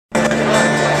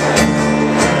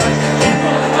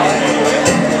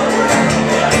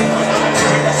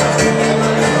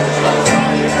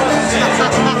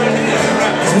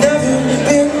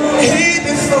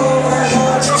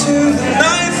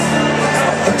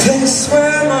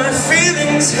swear my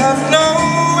feelings have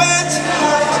nowhere to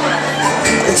hide.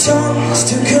 A chance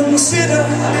to consider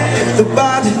the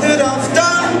bad that I've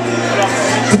done,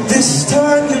 but this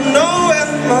time you know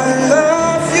where my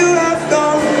love you have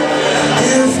gone.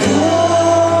 You've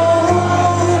gone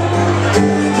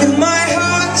with my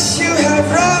heart, you have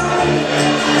run.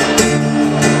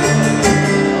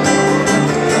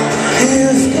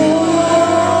 You've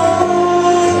gone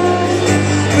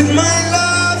with my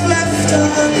love left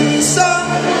unsung.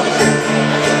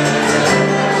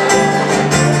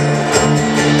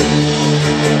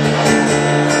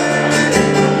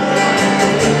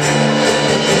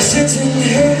 Sitting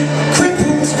here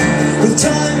crippled with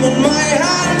time on my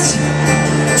hands,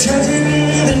 dreading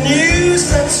the news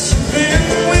that you've been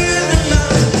with a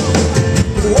man.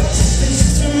 But what's this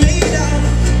to me now?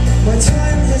 My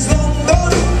time is long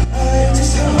gone. I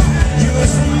just hope you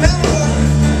would remember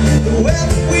the web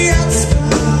we had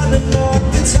spun, and all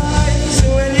the times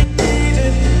when you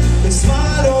needed a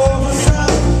smile or a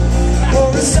frown, or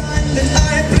a sign that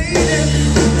I bleeded.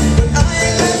 But I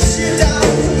let you down.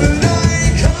 But I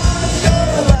can't go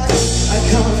back. I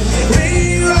can't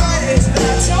rewrite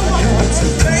that. I can't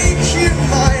make you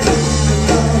mine. And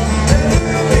I'll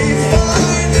never be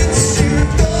fine. It's you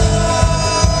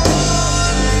gone.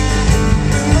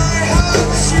 With my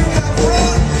heart you have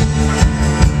run.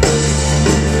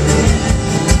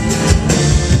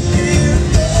 You've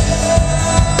gone.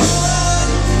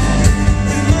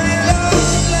 With my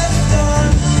love left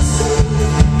unsung.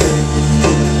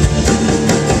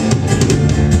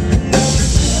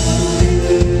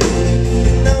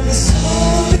 And I'm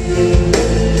sorry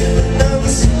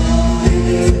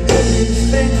for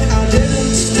everything I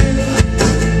didn't do.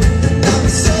 And I'm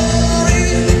sorry,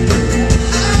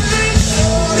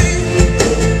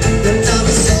 and I'm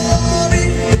sorry,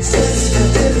 it's just I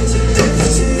didn't give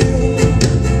to you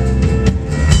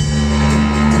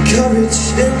courage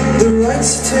in the right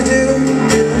to do.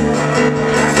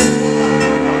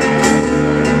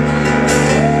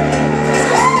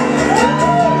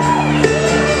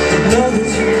 Know that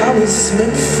I was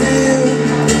meant for you.